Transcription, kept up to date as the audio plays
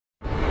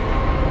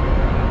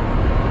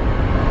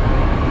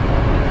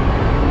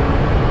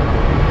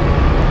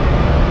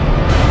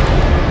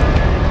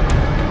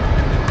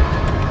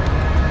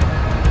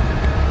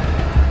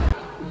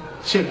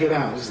Check it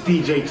out, it's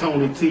DJ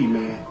Tony T,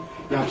 man.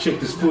 Y'all check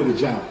this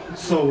footage out.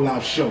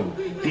 Soldout show,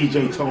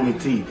 DJ Tony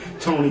T.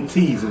 Tony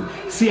teasing.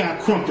 See how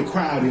crunk the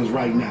crowd is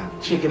right now.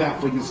 Check it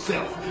out for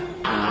yourself.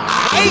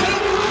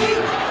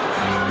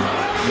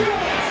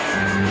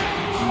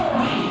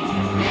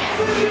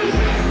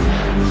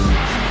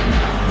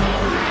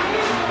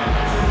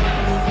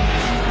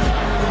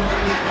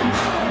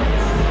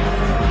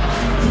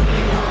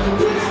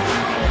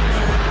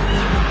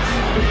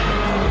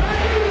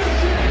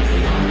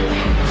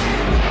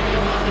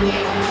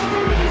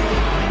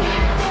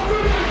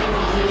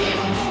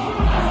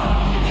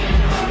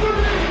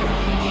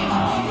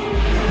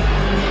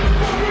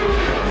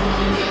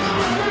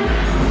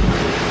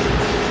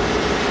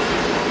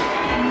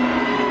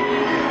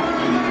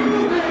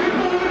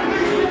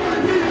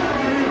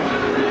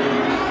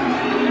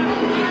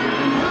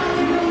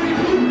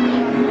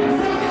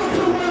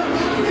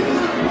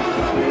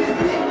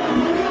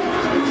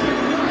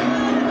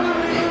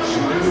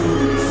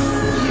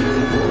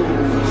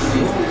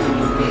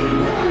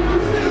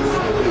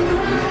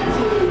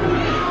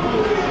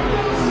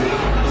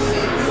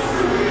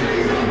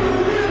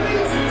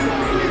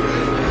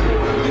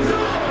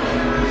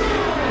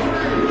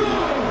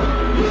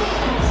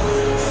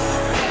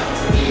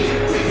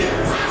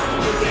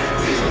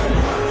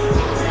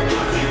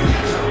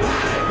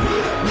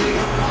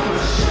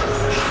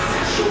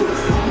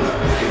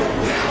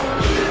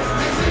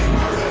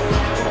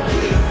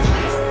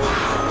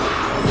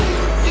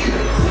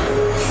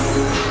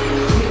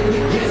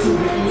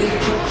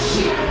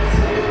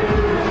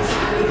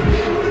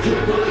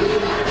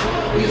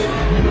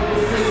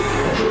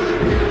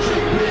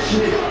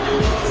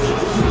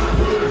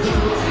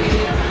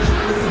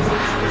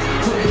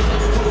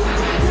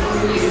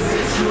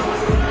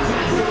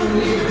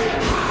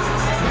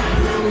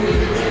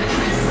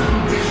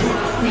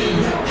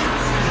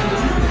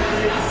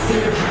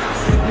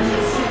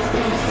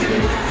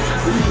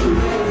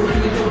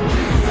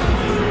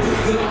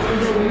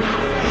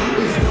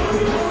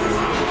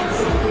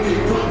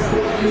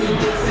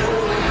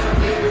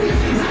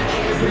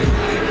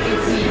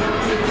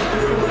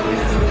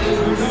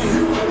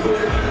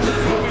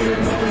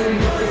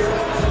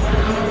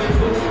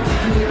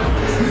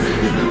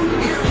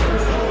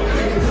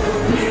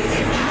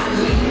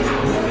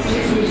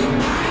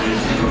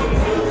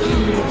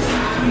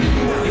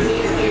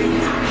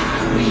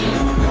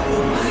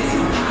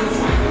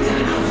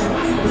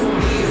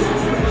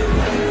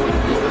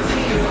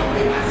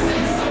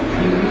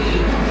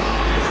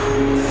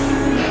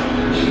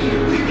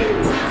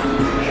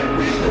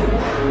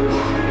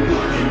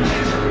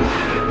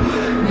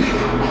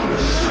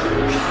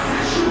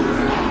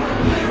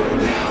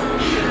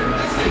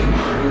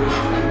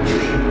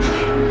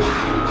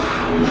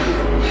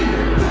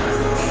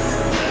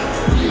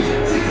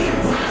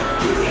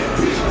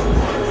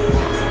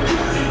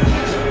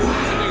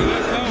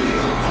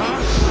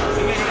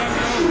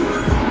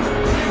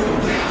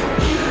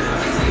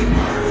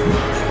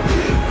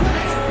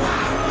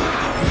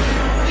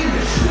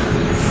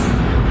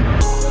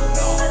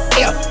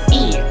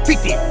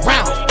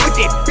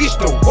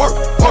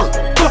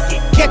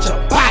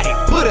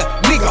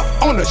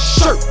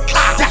 Shirt,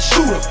 got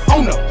shooters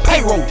on the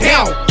payroll,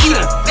 down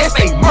eaters, that's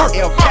they murk.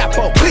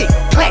 Capo, click,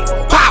 clack,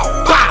 bow,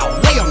 bow,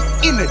 lay them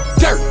in the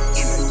dirt.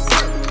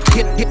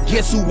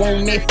 Guess who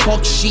on that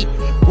fuck shit?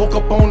 Woke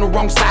up on the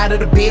wrong side of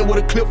the bed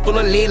with a clip full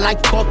of lead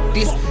like fuck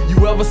this.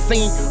 You ever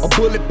seen a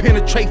bullet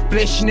penetrate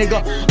flesh,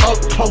 nigga? Up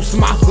close,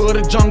 my hood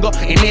a jungle,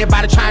 and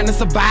everybody trying to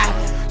survive.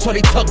 So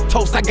they tuck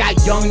toast, I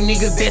got young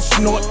niggas that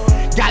snort,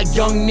 got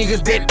young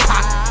niggas that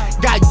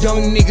pop, got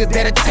young niggas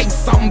that'll take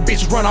something,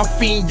 bitch, run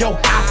off in your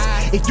house.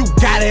 If you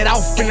got it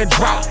off in the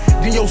drop,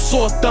 then your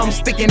sore thumb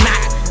sticking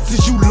out.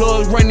 Since you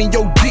love running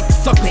your dick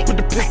suckers, put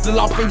the pistol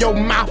off in your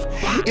mouth.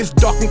 It's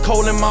dark and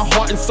cold in my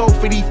heart and soul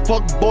for these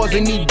fuck boys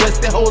and these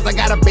dusty hoes. I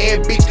got a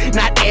bad bitch,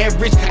 not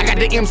average. I got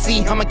the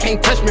MC Hummer,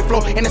 can't touch me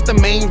flow, and that's the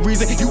main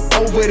reason you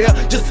over there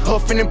just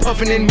huffing and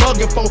puffing and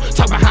mugging for.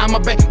 Talk behind my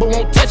back, but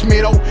won't touch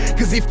me though.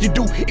 Cause if you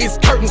do, it's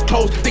curtains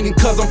closed. Thinking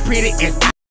cause I'm pretty as